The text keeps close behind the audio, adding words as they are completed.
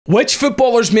Which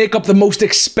footballers make up the most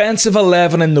expensive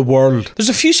 11 in the world? There's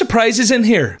a few surprises in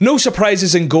here. No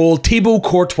surprises in goal, Thibaut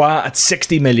Courtois at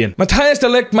 60 million. Matthijs de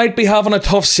Ligt might be having a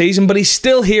tough season, but he's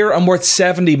still here and worth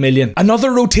 70 million.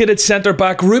 Another rotated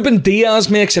centre-back, Ruben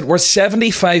Diaz, makes it worth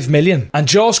 75 million. And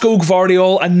Josko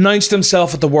Gvardiol announced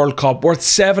himself at the World Cup, worth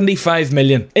 75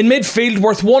 million. In midfield,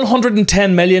 worth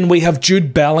 110 million, we have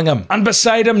Jude Bellingham. And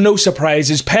beside him, no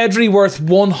surprises, Pedri worth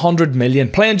 100 million.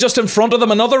 Playing just in front of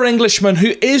them, another Englishman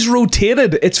who is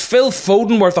rotated. It's Phil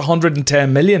Foden worth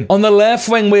 110 million. On the left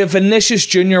wing we have Vinicius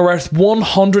Jr. worth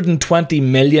 120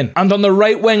 million. And on the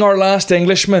right wing our last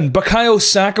Englishman, Bukayo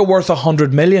Saka worth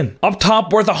 100 million. Up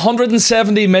top worth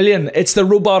 170 million, it's the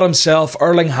robot himself,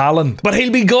 Erling Haaland. But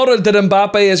he'll be gutted that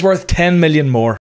Mbappe is worth 10 million more.